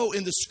woe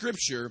in the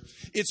Scripture,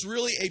 it's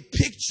really a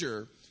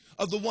picture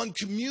of the one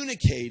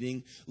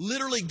communicating,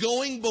 literally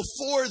going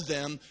before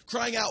them,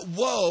 crying out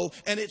woe,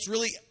 and it's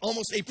really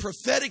almost a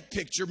prophetic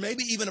picture,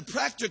 maybe even a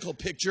practical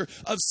picture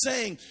of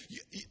saying,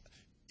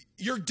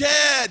 you're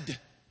dead.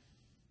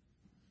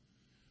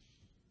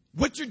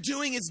 What you're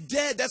doing is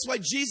dead. That's why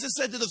Jesus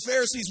said to the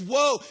Pharisees,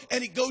 woe.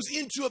 And he goes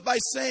into it by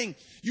saying,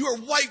 you are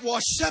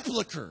whitewashed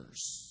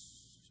sepulchres,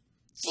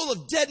 full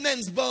of dead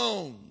men's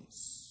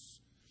bones.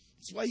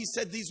 That's why he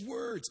said these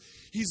words.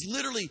 He's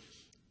literally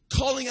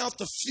calling out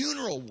the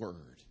funeral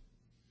word,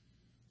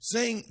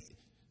 saying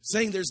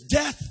there's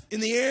death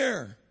in the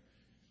air.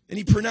 And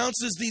he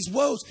pronounces these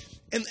woes.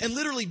 And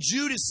literally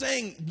Jude is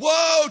saying,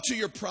 woe to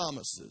your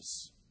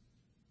promises.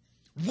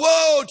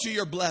 Woe to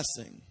your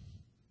blessing.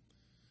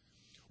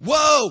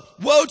 Woe,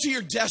 woe to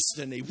your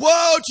destiny.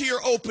 Woe to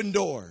your open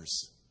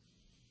doors.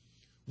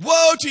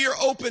 Woe to your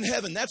open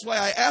heaven. That's why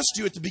I asked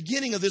you at the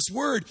beginning of this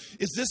word,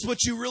 is this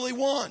what you really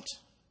want?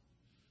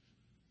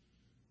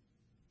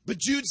 But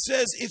Jude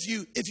says if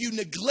you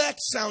neglect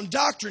sound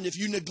doctrine, if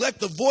you neglect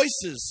the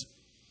voices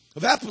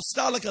of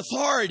apostolic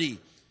authority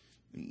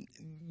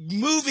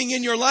moving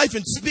in your life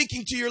and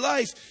speaking to your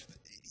life,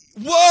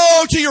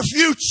 woe to your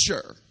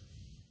future.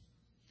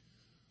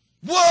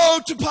 Woe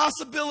to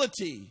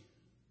possibility.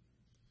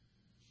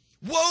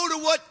 Woe to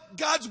what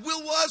God's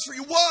will was for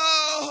you.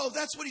 Whoa!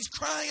 That's what he's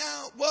crying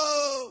out.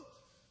 Whoa!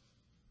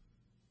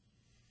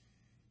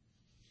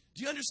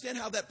 Do you understand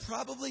how that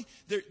probably,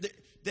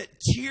 that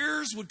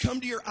tears would come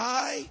to your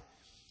eye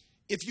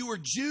if you were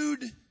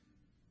Jude?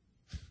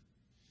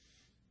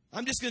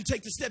 I'm just going to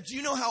take the step. Do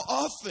you know how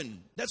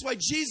often? That's why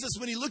Jesus,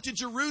 when he looked at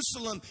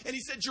Jerusalem and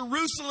he said,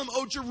 Jerusalem,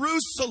 oh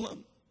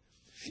Jerusalem,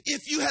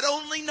 if you had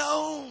only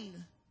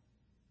known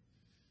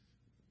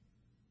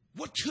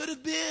what could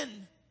have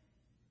been.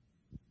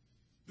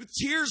 With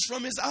tears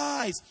from his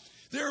eyes.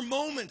 There are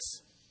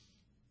moments,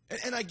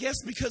 and I guess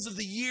because of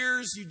the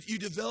years, you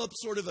develop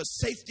sort of a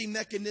safety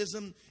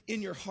mechanism in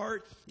your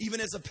heart,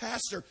 even as a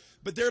pastor.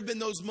 But there have been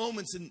those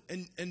moments,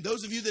 and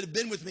those of you that have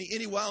been with me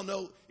any while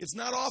know it's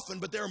not often,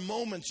 but there are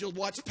moments you'll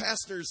watch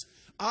pastors'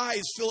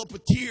 eyes fill up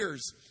with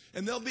tears.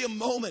 And there'll be a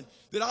moment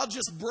that I'll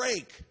just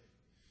break,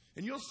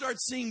 and you'll start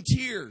seeing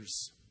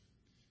tears.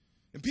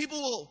 And people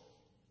will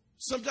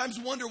sometimes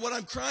wonder what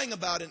I'm crying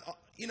about. And,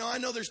 you know, I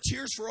know there's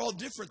tears for all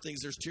different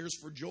things. There's tears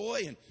for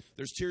joy, and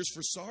there's tears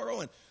for sorrow.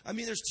 And, I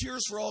mean, there's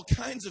tears for all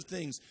kinds of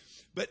things.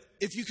 But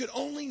if you could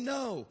only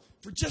know,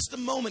 for just a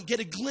moment, get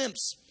a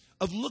glimpse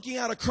of looking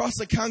out across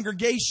a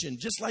congregation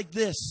just like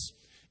this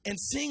and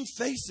seeing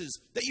faces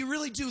that you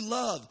really do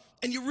love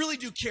and you really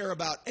do care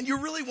about and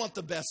you really want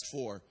the best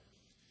for.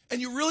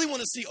 And you really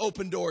want to see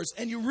open doors,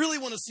 and you really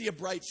want to see a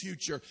bright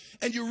future,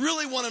 and you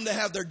really want them to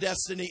have their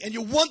destiny, and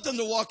you want them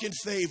to walk in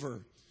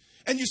favor.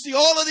 And you see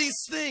all of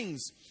these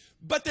things,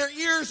 but their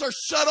ears are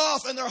shut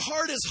off and their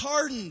heart is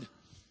hardened.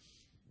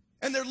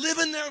 And they're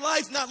living their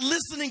life not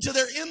listening to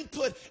their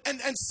input. And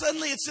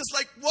suddenly it's just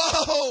like,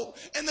 whoa!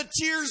 And the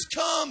tears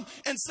come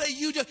and say,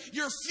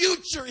 your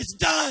future is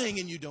dying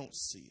and you don't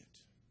see it.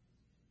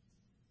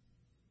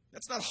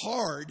 That's not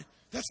hard.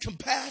 That's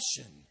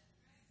compassion.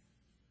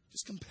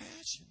 Just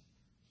compassion.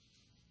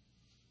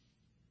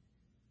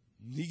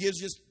 He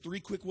gives just 3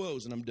 quick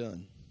woes and I'm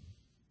done.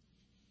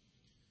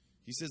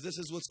 He says this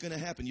is what's going to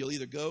happen. You'll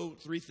either go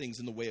 3 things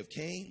in the way of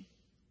Cain,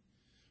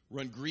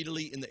 run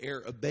greedily in the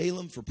error of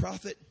Balaam for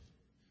profit,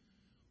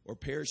 or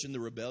perish in the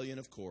rebellion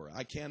of Korah.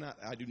 I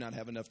do not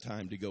have enough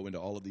time to go into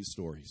all of these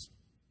stories,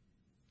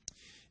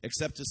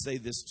 except to say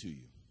this to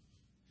you,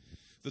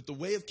 that the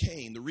way of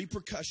Cain, the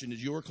repercussion,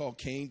 as you recall,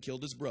 Cain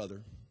killed his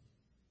brother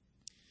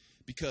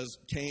because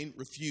Cain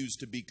refused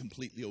to be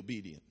completely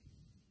obedient.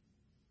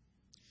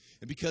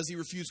 And because he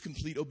refused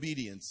complete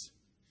obedience,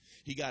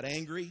 he got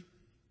angry,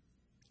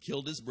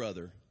 killed his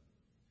brother.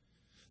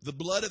 The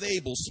blood of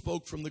Abel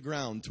spoke from the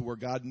ground to where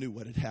God knew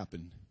what had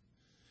happened.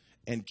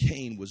 And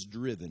Cain was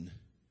driven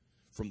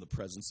from the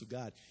presence of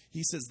God.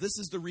 He says, this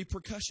is the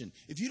repercussion.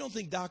 If you don't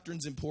think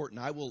doctrine's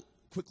important, I will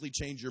quickly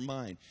change your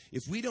mind.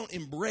 If we don't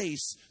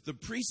embrace the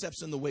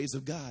precepts and the ways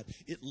of God,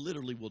 it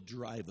literally will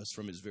drive us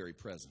from his very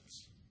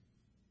presence.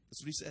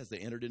 That's what he says. They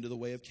entered into the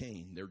way of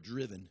Cain. They're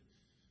driven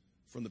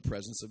from the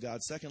presence of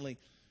God. Secondly, it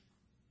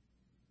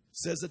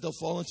says that they'll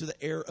fall into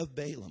the error of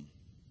Balaam.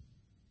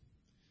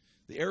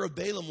 The error of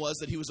Balaam was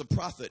that he was a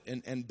prophet,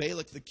 and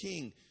Balak the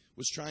king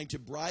was trying to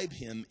bribe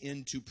him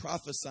into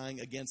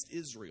prophesying against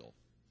Israel.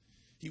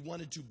 He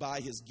wanted to buy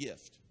his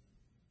gift.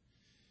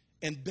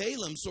 And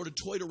Balaam sort of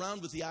toyed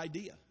around with the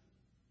idea.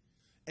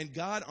 And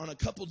God, on a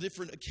couple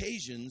different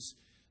occasions,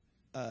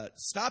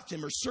 stopped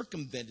him or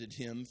circumvented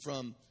him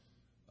from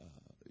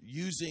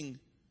using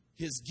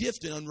his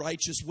gift in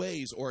unrighteous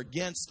ways or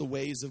against the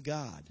ways of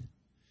God.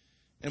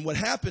 And what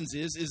happens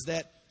is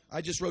that,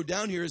 I just wrote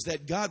down here, is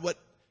that God, what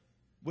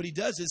he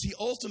does is he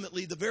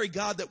ultimately, the very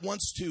God that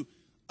wants to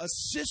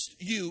assist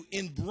you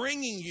in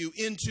bringing you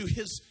into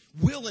his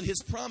will and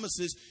his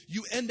promises,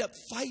 you end up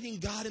fighting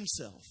God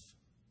himself.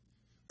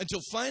 Until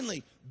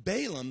finally,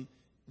 Balaam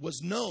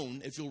was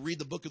known, if you'll read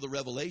the book of the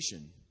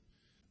Revelation,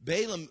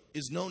 Balaam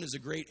is known as a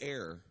great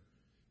error.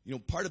 You know,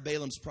 part of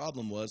Balaam's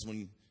problem was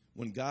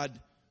when God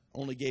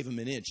only gave him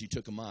an inch, he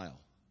took a mile.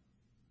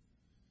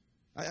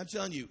 I'm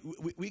telling you,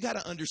 we got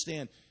to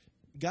understand,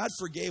 God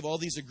forgave all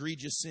these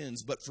egregious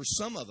sins, but for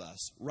some of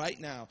us right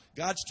now,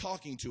 God's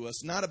talking to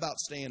us not about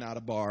staying out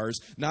of bars,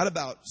 not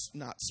about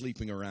not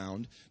sleeping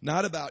around,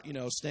 not about,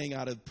 staying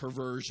out of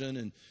perversion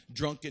and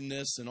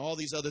drunkenness and all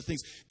these other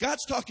things.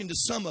 God's talking to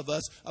some of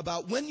us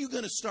about when you're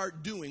going to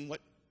start doing what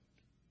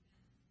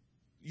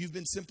you've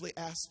been simply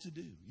asked to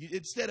do.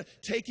 Instead of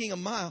taking a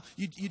mile,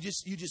 you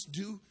just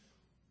do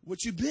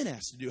what you've been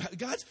asked to do.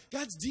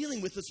 God's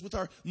dealing with us with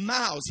our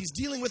mouths. He's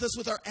dealing with us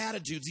with our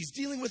attitudes. He's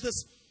dealing with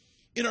us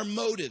in our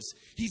motives.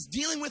 He's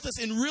dealing with us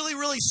in really,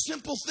 really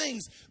simple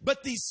things.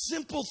 But these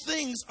simple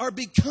things are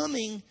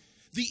becoming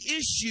the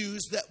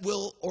issues that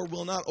will or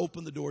will not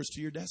open the doors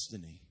to your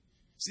destiny.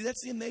 See,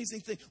 that's the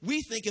amazing thing.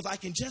 We think if I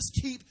can just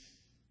keep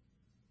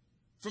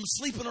from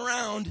sleeping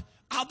around,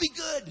 I'll be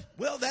good.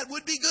 Well, that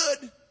would be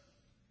good.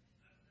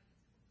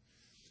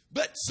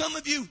 But some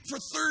of you, for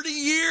 30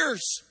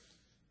 years,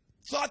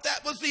 thought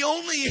that was the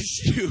only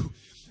issue.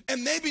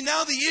 And maybe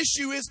now the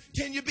issue is,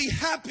 can you be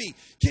happy?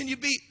 Can you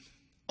be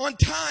on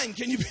time?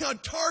 Can you be on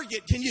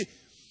target? Can you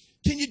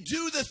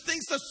do the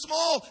things, the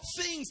small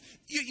things?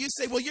 You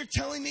say, well, you're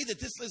telling me that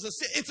this is a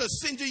sin. It's a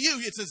sin to you.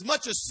 It's as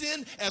much a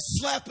sin as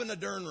slapping a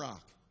darn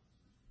rock.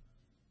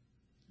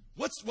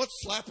 What's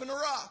slapping a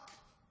rock?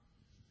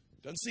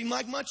 Doesn't seem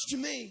like much to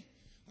me.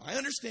 I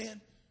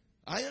understand.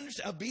 I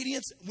understand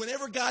obedience.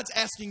 Whenever God's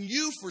asking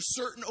you for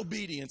certain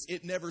obedience,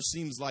 it never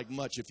seems like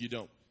much if you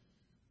don't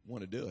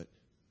want to do it.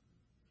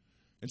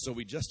 And so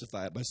we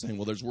justify it by saying,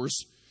 well, there's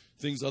worse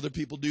things other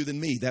people do than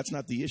me. That's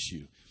not the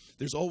issue.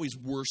 There's always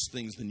worse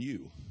things than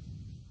you.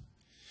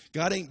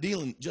 God ain't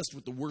dealing just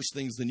with the worst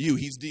things than you.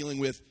 He's dealing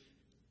with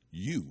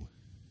you.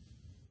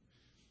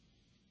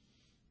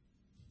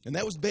 And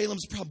that was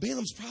Balaam's problem.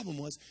 Balaam's problem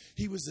was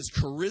he was this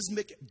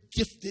charismatic,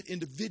 gifted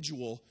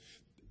individual.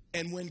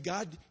 And when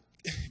God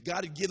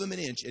would give him an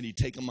inch and he'd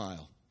take a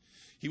mile.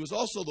 He was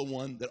also the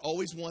one that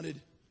always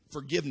wanted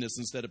forgiveness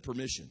instead of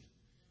permission.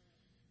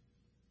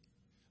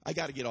 I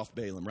got to get off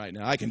Balaam right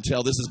now. I can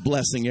tell this is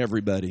blessing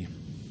everybody.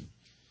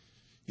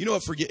 You know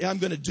what? I'm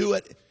going to do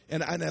it.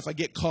 And if I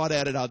get caught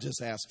at it, I'll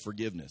just ask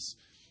forgiveness.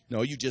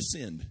 No, you just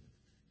sinned.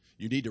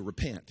 You need to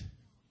repent.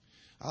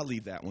 I'll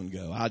leave that one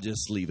go. I'll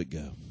just leave it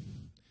go.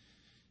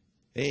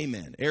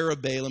 Amen. Error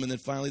of Balaam, and then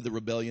finally the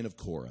rebellion of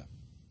Korah.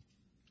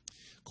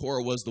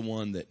 Korah was the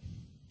one that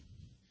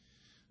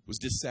was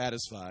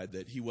dissatisfied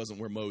that he wasn't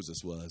where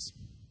Moses was.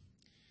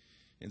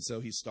 And so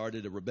he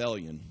started a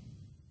rebellion.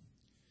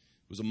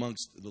 It was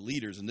amongst the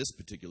leaders in this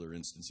particular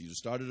instance. He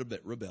started a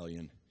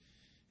rebellion.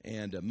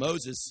 And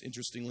Moses,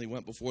 interestingly,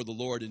 went before the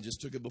Lord and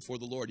just took it before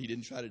the Lord. He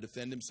didn't try to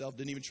defend himself,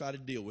 didn't even try to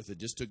deal with it,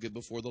 just took it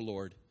before the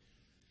Lord.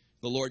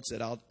 The Lord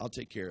said, I'll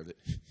take care of it.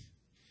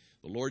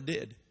 The Lord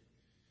did.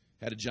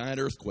 Had a giant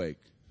earthquake.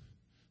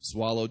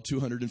 Swallowed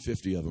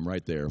 250 of them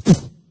right there.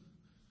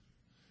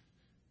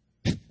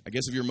 I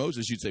guess if you're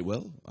Moses, you'd say,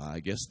 well, I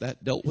guess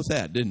that dealt with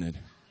that, didn't it?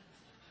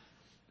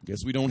 I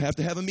guess we don't have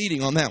to have a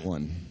meeting on that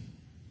one.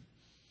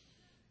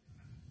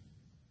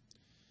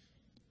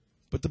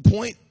 But the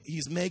point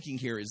he's making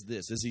here is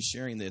this, as he's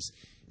sharing this,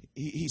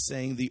 he's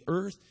saying the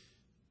earth,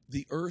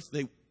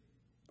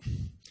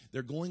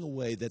 they're going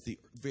away, that the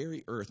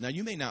very earth. Now,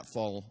 you may not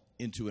fall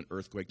into an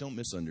earthquake. Don't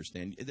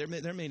misunderstand.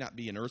 There may not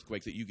be an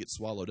earthquake that you get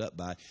swallowed up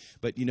by,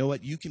 but you know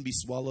what? You can be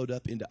swallowed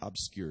up into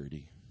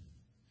obscurity.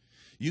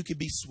 You could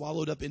be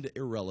swallowed up into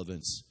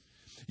irrelevance.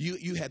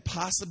 You had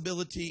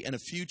possibility and a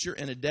future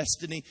and a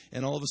destiny,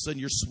 and all of a sudden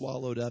you're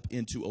swallowed up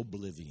into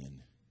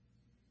oblivion.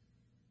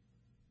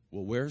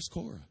 Well, where's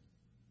Korah?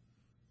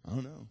 I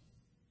don't know.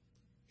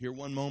 Here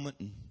one moment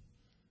and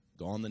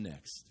gone the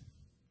next.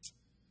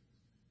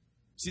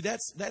 See,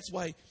 that's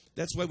why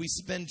we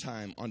spend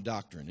time on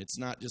doctrine. It's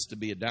not just to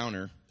be a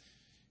downer.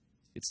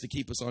 It's to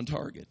keep us on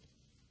target.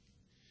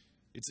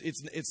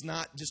 It's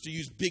not just to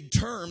use big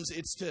terms.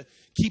 It's to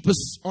keep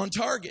us on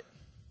target.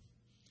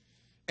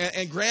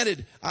 And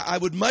granted, I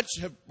would much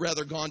have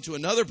rather gone to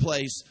another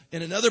place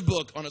in another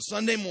book on a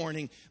Sunday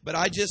morning, but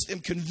I just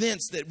am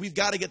convinced that we've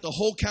got to get the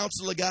whole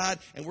counsel of God,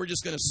 and we're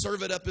just going to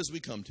serve it up as we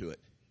come to it.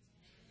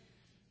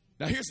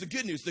 Now, here's the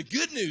good news. The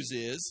good news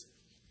is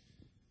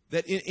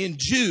that in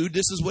Jude,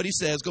 this is what he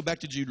says. Go back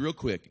to Jude real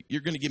quick.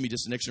 You're going to give me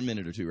just an extra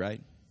minute or two, right?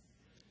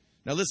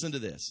 Now, listen to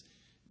this.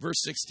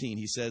 Verse 16,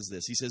 he says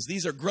this. He says,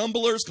 these are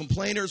grumblers,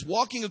 complainers,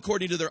 walking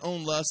according to their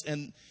own lusts,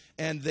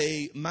 and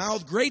they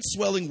mouth great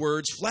swelling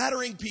words,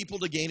 flattering people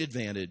to gain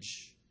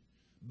advantage.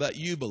 But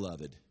you,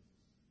 beloved.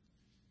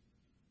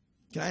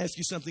 Can I ask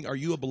you something? Are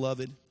you a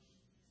beloved?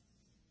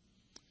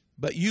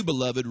 But you,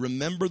 beloved,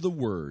 remember the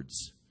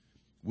words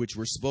which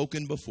were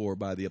spoken before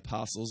by the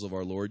apostles of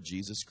our Lord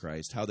Jesus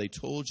Christ, how they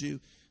told you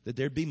that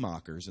there'd be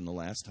mockers in the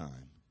last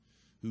time,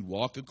 who'd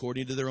walk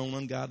according to their own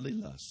ungodly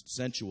lust,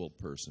 sensual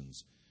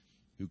persons,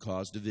 who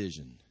cause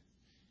division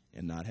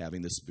and not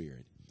having the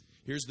Spirit.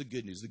 Here's the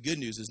good news. The good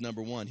news is,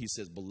 number one, he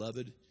says,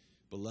 beloved,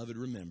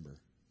 remember.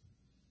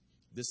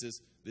 This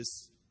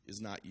is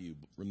not you.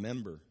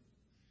 Remember.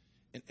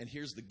 And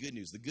here's the good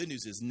news. The good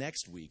news is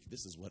next week,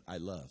 this is what I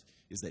love,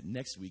 is that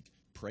next week,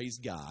 praise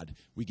God,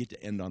 we get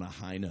to end on a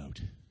high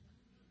note.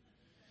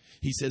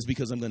 He says,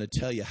 because I'm going to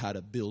tell you how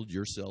to build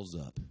yourselves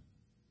up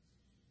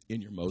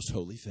in your most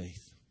holy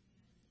faith.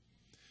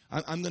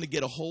 I'm going to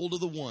get a hold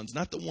of the ones,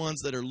 not the ones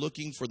that are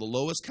looking for the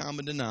lowest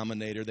common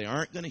denominator. They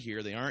aren't going to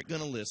hear. They aren't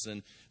going to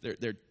listen.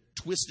 They're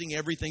twisting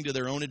everything to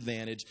their own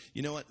advantage.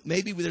 You know what?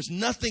 Maybe there's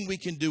nothing we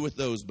can do with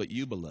those but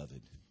you,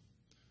 beloved.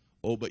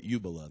 Oh, but you,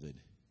 beloved.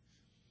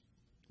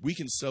 We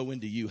can sow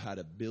into you how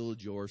to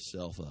build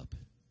yourself up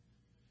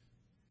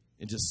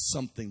into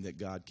something that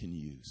God can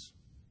use.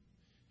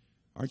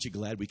 Aren't you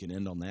glad we can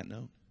end on that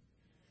note?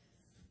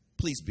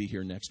 Please be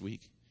here next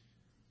week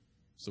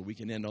so we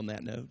can end on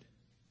that note.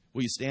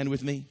 Will you stand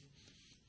with me?